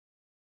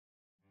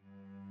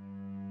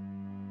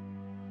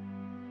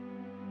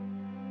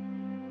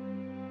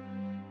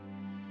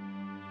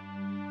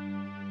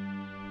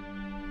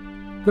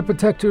The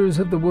Protectors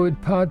of the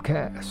Wood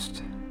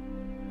podcast.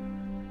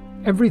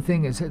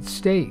 Everything is at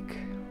stake.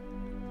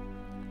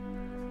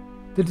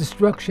 The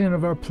destruction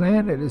of our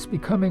planet is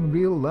becoming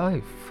real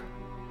life.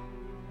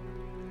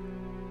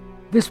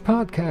 This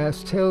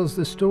podcast tells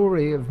the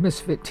story of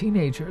misfit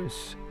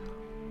teenagers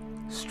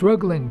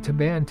struggling to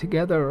band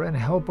together and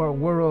help our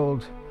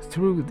world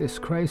through this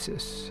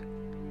crisis.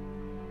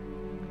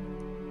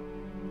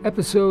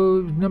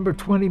 Episode number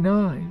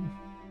 29.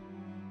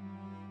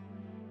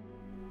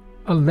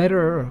 A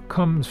letter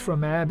comes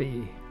from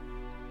Abby.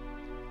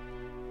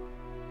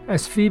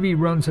 As Phoebe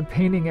runs a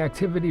painting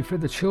activity for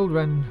the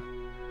children,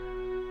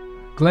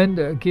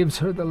 Glenda gives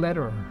her the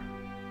letter.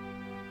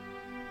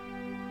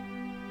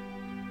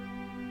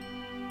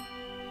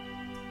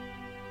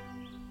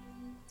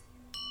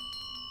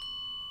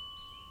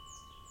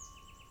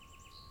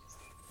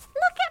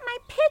 Look at my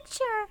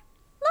picture!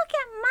 Look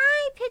at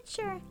my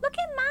picture! Look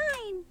at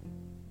mine!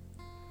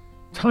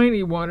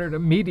 Tiny wanted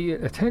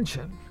immediate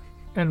attention,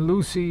 and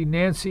Lucy,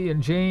 Nancy,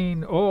 and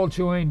Jane all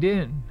joined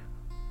in.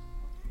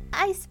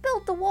 I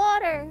spilled the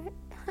water.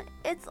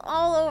 It's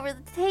all over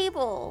the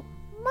table.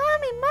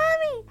 Mommy!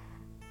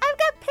 I've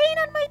got paint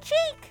on my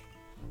cheek!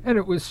 And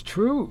it was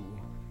true.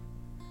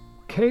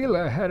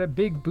 Kayla had a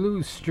big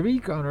blue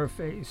streak on her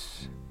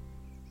face.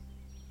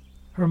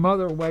 Her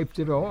mother wiped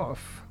it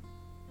off.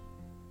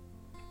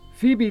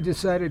 Phoebe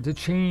decided to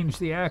change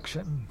the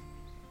action.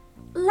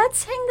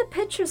 Let's hang the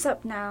pictures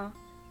up now.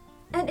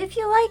 And if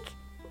you like,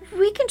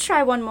 we can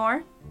try one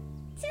more.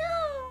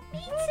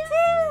 Me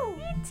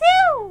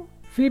too!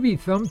 Phoebe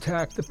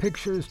thumbtacked the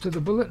pictures to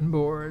the bulletin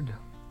board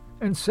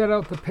and set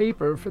out the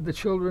paper for the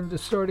children to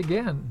start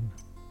again.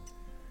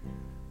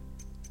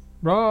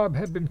 Rob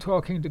had been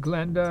talking to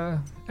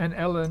Glenda and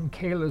Ellen,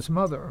 Kayla's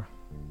mother.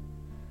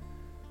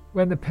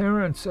 When the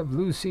parents of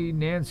Lucy,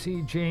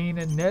 Nancy, Jane,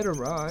 and Ned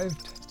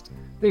arrived,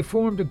 they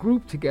formed a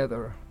group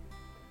together.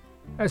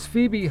 As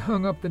Phoebe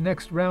hung up the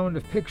next round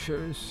of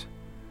pictures,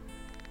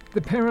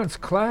 the parents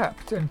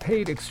clapped and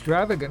paid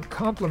extravagant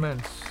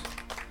compliments.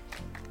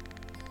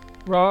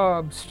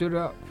 Rob stood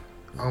up.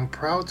 I'm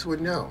proud to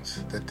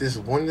announce that this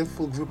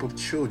wonderful group of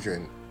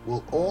children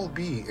will all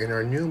be in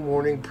our new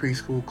morning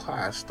preschool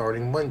class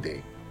starting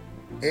Monday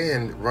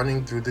and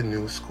running through the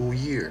new school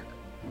year.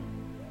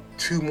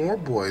 2 more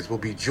boys will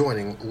be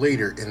joining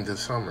later in the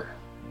summer.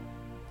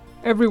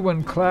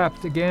 Everyone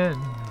clapped again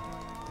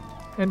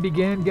and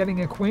began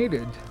getting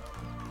acquainted.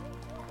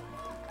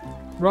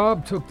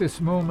 Rob took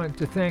this moment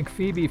to thank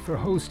Phoebe for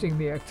hosting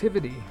the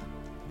activity.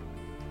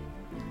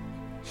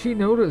 She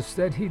noticed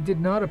that he did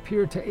not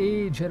appear to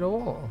age at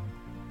all.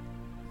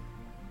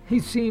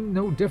 He seemed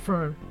no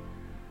different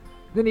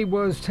than he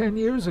was 10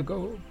 years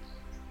ago.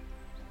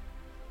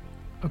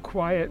 A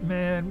quiet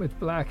man with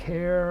black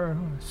hair,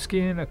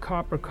 skin a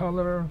copper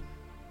color,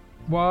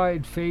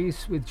 wide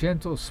face with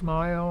gentle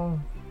smile.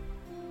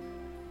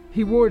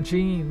 He wore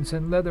jeans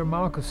and leather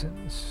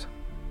moccasins.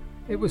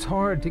 It was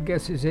hard to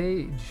guess his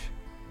age.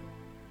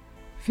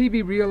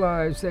 Phoebe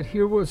realized that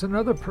here was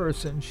another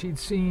person she'd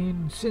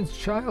seen since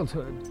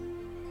childhood,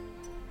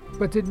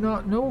 but did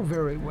not know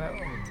very well.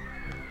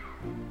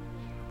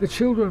 The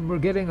children were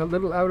getting a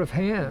little out of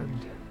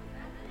hand.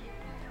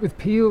 With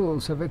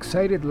peals of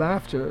excited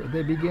laughter,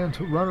 they began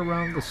to run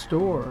around the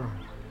store,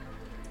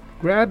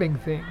 grabbing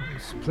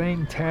things,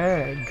 playing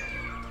tag,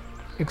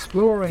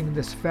 exploring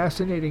this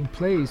fascinating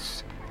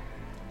place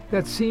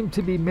that seemed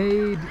to be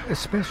made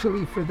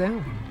especially for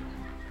them.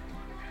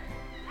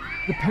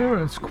 The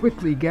parents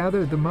quickly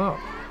gathered them up,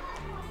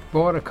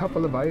 bought a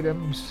couple of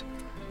items,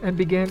 and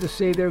began to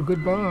say their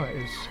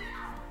goodbyes.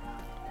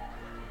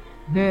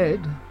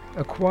 Ned,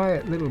 a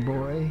quiet little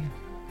boy,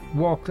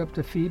 walked up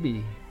to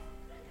Phoebe.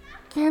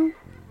 Can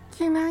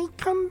I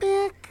come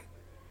back?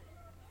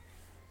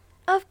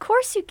 Of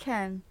course you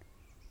can.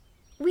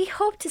 We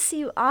hope to see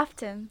you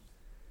often.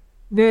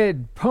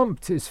 Ned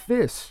pumped his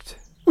fist.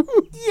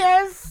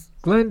 Yes!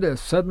 Glenda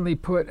suddenly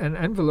put an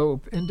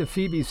envelope into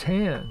Phoebe's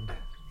hand.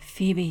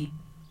 Phoebe,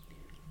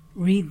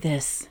 read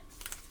this.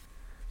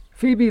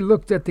 Phoebe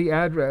looked at the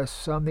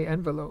address on the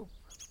envelope.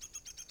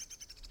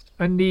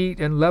 A neat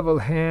and level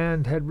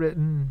hand had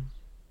written,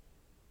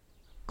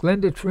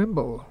 Glenda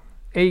Trimble,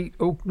 8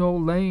 Oak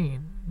Knoll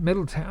Lane,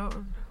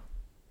 Middletown.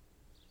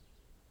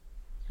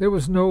 There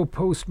was no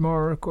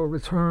postmark or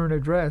return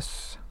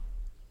address.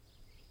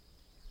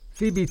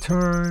 Phoebe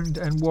turned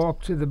and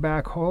walked to the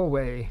back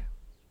hallway.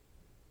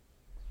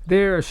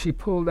 There she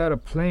pulled out a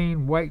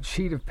plain white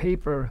sheet of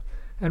paper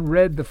and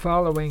read the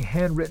following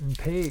handwritten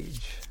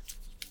page.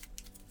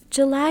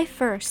 July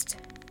 1st.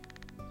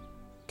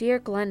 Dear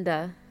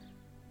Glenda,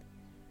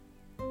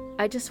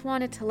 I just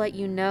wanted to let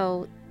you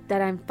know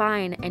that I'm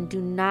fine and do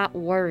not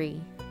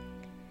worry.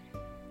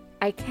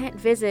 I can't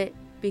visit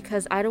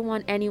because I don't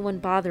want anyone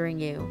bothering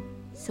you,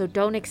 so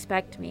don't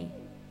expect me.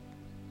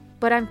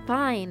 But I'm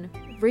fine,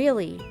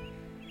 really.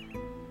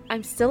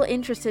 I'm still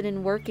interested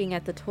in working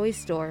at the toy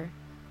store.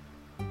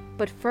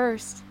 But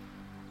first,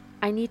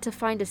 I need to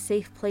find a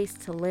safe place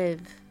to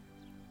live.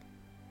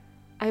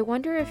 I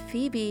wonder if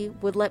Phoebe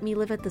would let me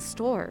live at the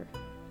store.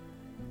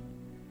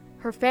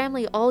 Her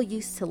family all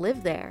used to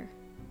live there.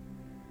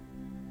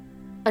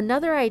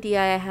 Another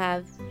idea I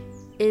have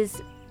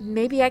is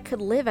maybe I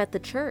could live at the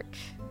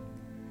church.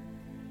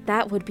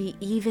 That would be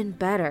even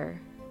better.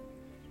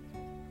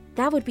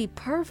 That would be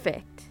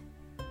perfect.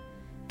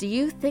 Do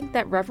you think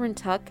that Reverend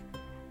Tuck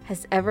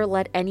has ever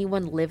let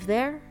anyone live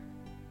there?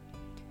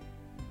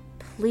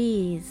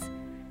 Please,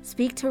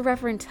 speak to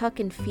Reverend Tuck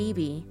and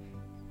Phoebe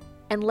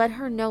and let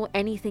her know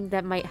anything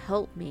that might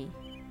help me.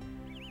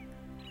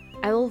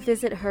 I will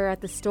visit her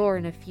at the store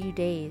in a few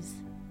days.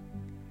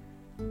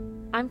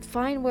 I'm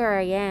fine where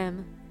I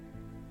am,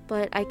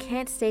 but I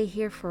can't stay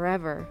here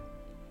forever.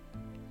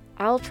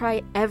 I'll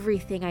try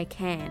everything I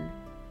can.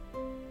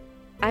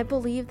 I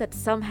believe that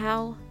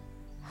somehow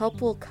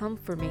help will come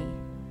for me.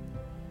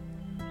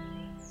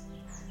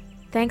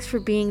 Thanks for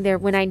being there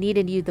when I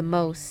needed you the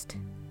most.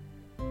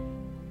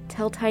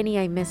 Tell Tiny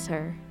I miss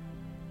her.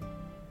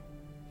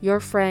 Your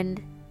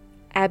friend,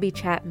 Abby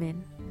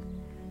Chapman.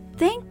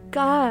 Thank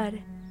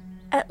God.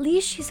 At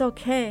least she's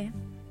okay.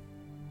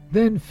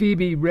 Then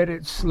Phoebe read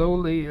it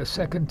slowly a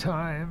second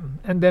time,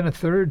 and then a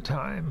third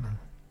time.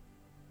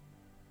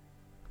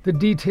 The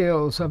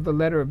details of the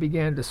letter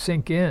began to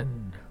sink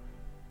in.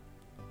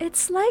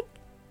 It's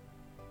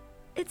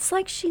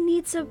like she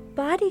needs a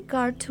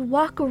bodyguard to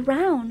walk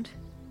around.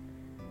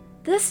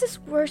 This is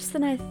worse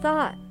than I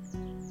thought.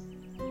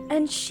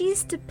 And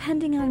she's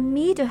depending on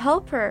me to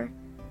help her.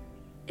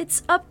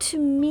 It's up to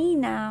me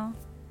now.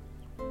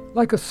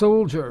 Like a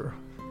soldier,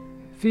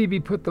 Phoebe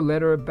put the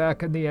letter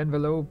back in the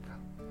envelope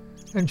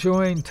and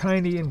joined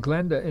Tiny and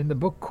Glenda in the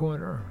book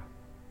corner.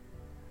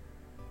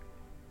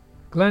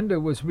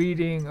 Glenda was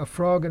reading a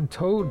Frog and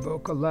Toad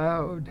book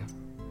aloud,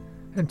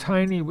 and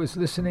Tiny was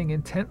listening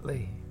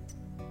intently.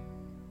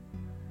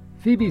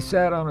 Phoebe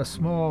sat on a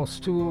small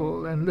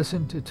stool and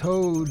listened to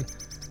Toad,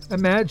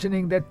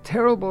 imagining that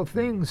terrible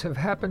things have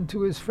happened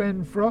to his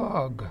friend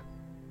Frog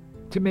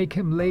to make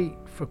him late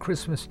for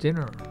Christmas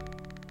dinner.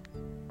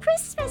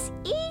 Christmas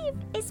Eve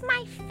is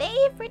my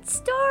favorite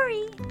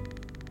story.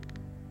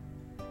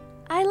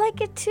 I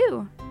like it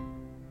too.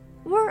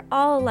 We're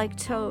all like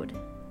Toad.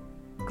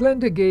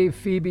 Glenda gave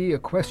Phoebe a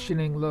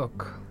questioning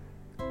look.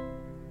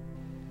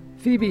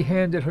 Phoebe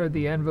handed her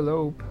the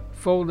envelope,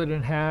 folded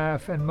in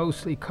half and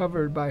mostly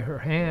covered by her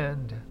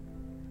hand.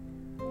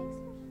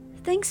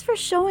 Thanks for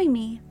showing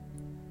me.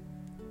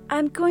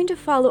 I'm going to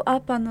follow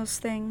up on those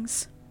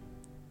things.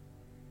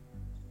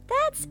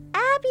 That's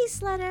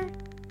Abby's letter,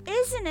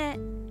 isn't it?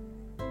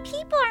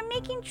 People are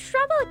making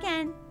trouble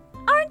again,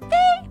 aren't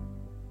they?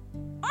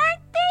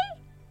 Aren't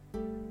they?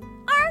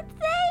 Aren't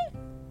they?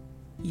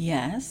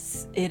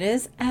 Yes, it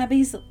is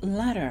Abby's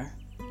letter.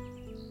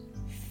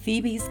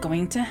 Phoebe's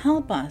going to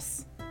help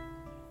us.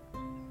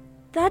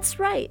 That's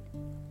right.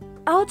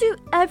 I'll do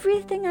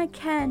everything I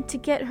can to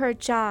get her a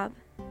job.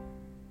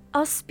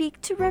 I'll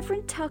speak to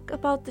Reverend Tuck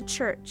about the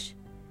church,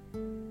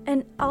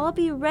 and I'll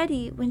be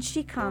ready when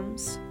she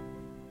comes.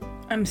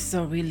 I'm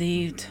so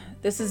relieved.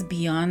 This is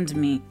beyond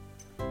me.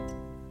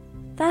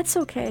 That's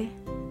okay.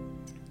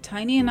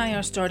 Tiny and I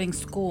are starting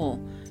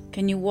school.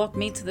 Can you walk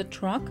me to the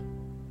truck?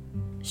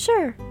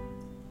 Sure,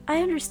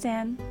 I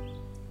understand.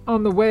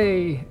 On the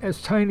way,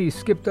 as Tiny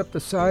skipped up the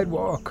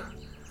sidewalk,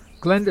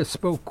 Glenda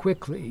spoke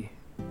quickly.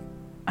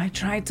 I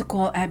tried to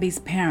call Abby's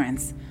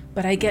parents,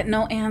 but I get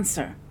no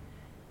answer.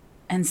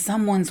 And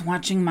someone's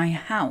watching my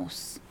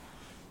house.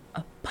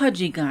 A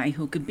pudgy guy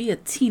who could be a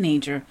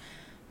teenager,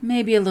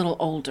 maybe a little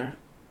older.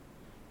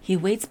 He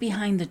waits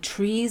behind the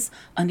trees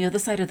on the other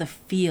side of the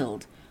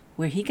field,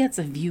 where he gets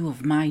a view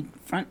of my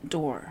front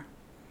door.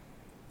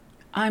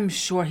 I'm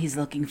sure he's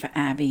looking for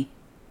Abby.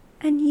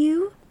 And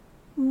you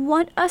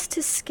want us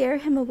to scare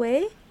him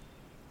away?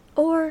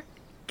 Or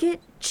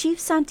get Chief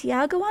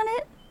Santiago on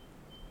it?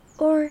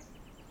 Or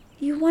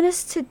you want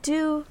us to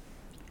do...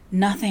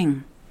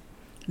 Nothing.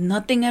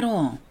 Nothing at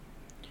all.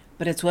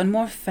 But it's one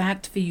more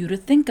fact for you to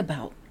think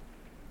about.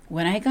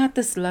 When I got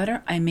this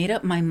letter, I made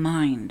up my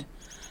mind.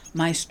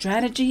 My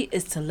strategy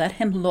is to let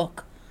him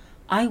look.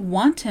 I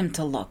want him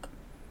to look.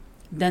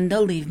 Then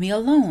they'll leave me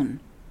alone.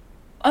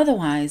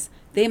 Otherwise,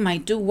 they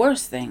might do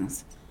worse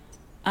things.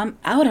 I'm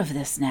out of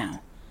this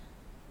now.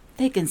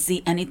 They can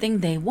see anything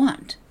they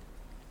want.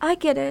 I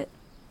get it.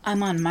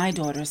 I'm on my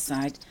daughter's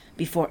side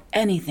before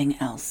anything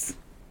else.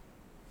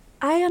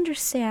 I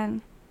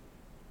understand.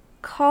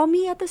 Call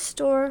me at the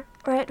store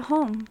or at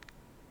home.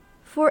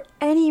 For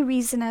any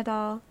reason at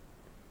all.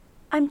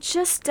 I'm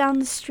just down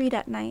the street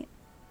at night.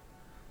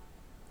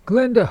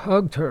 Glenda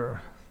hugged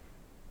her.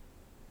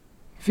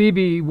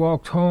 Phoebe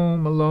walked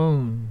home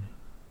alone.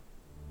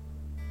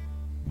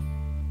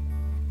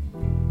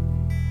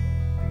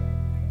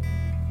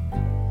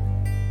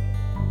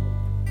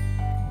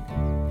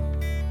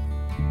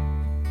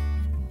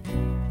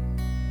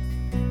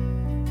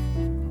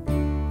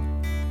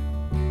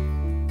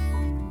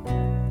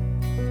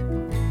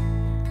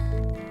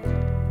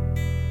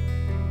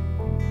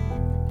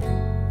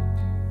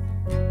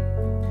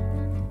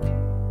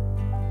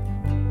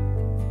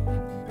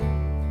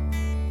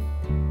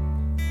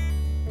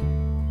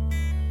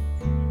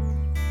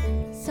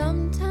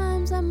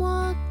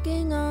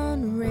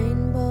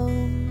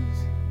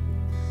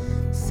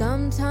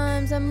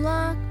 Sometimes I'm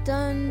locked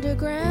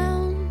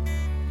underground,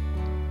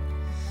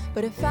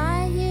 but if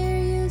I hear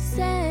you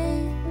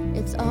say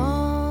it's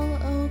all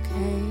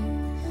okay,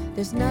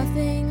 there's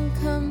nothing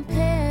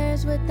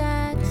compares with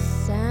that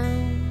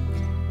sound.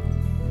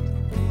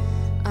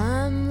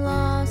 I'm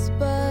lost,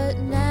 but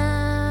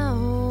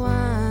now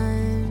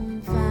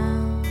I'm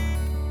found.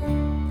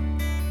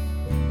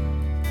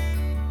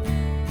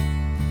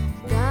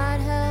 God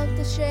help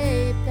the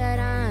shape that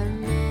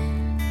I'm in.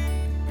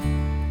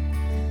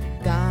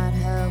 God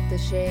help the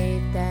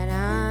shape that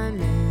I'm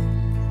in.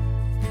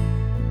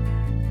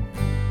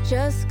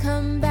 Just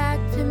come back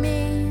to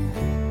me.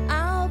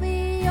 I'll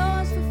be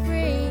yours for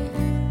free.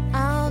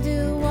 I'll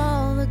do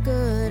all the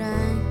good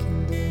I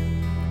can do.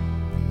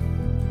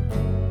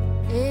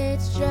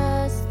 It's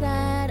just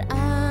that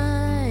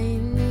I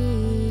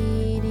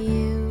need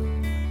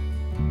you.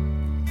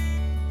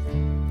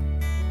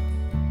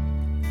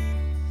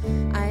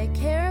 I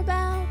care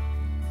about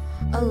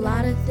a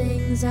lot of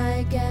things,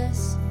 I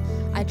guess.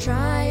 I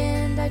try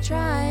and I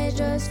try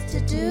just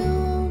to do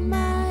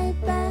my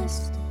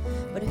best.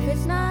 But if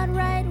it's not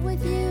right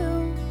with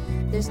you,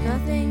 there's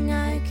nothing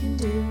I can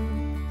do.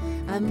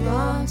 I'm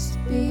lost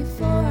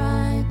before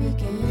I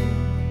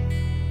begin.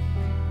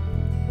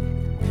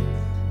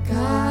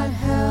 God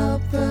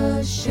help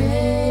the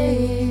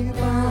shape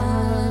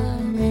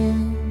I'm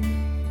in.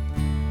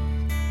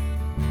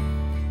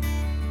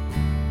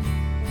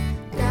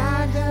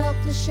 God help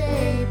the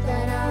shape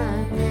that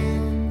I'm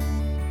in.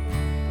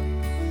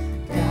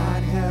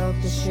 God help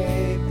the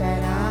shape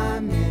that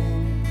I'm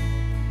in.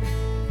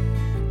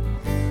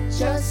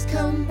 Just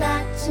come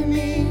back to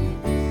me.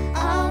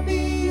 I'll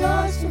be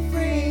yours for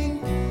free.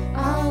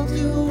 I'll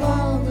do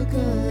all the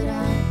good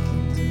I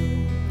can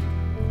do.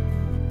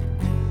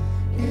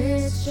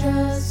 It's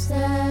just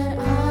that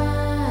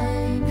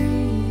I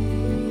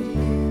need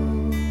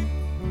you.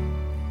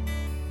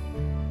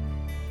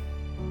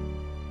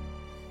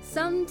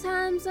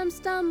 Sometimes I'm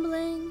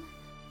stumbling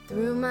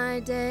through my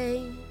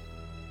day,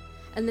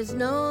 and there's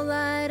no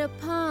light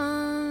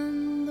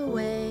upon the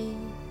way.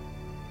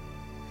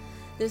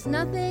 There's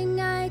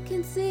nothing I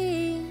can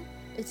see,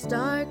 it's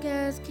dark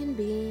as can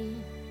be.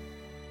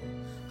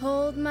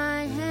 Hold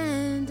my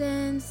hand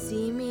and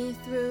see me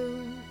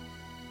through.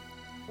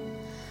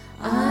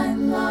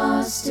 I'm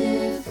lost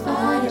if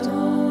I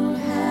don't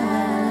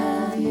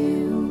have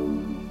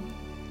you.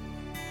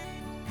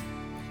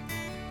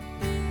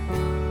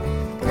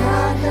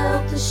 God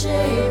help the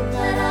shape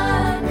that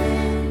I'm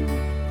in.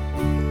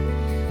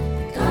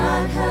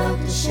 God help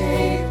the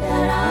shape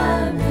that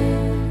I'm in.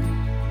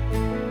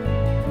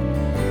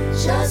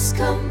 Just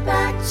come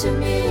back to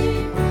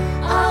me.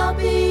 I'll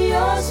be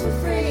yours for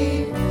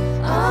free.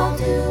 I'll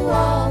do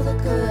all the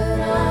good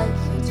I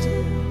can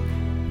do.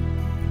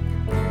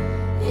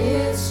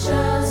 It's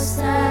just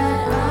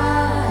that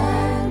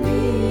I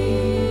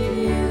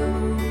need you.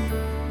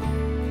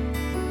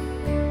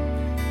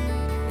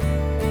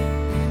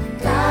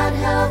 God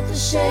help the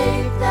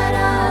shape that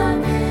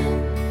I'm in.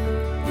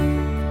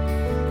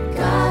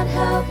 God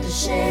help the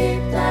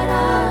shape that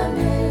I'm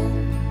in.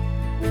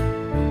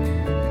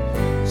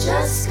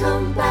 Just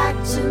come back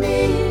to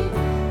me.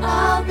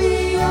 I'll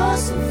be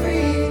yours for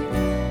free.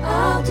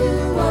 I'll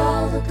do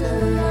all the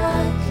good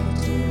I can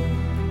do.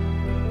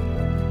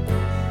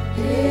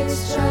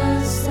 It's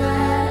just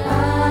that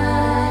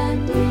I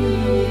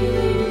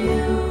need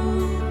you.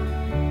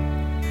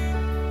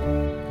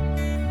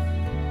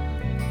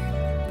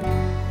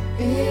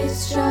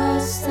 It's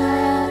just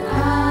that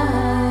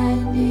I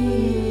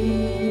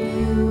need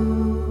you.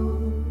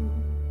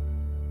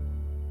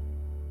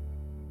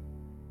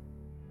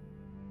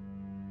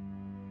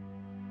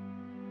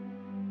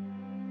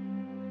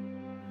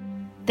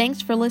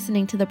 Thanks for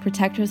listening to the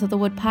Protectors of the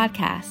Wood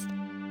podcast.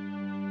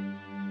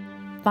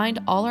 Find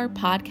all our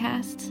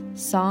podcasts,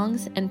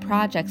 songs, and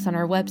projects on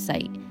our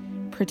website,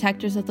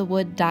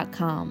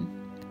 protectorsofthewood.com.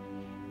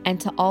 And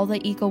to all the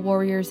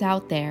eco-warriors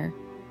out there,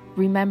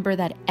 remember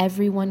that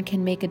everyone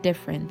can make a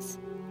difference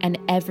and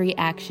every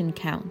action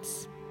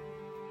counts.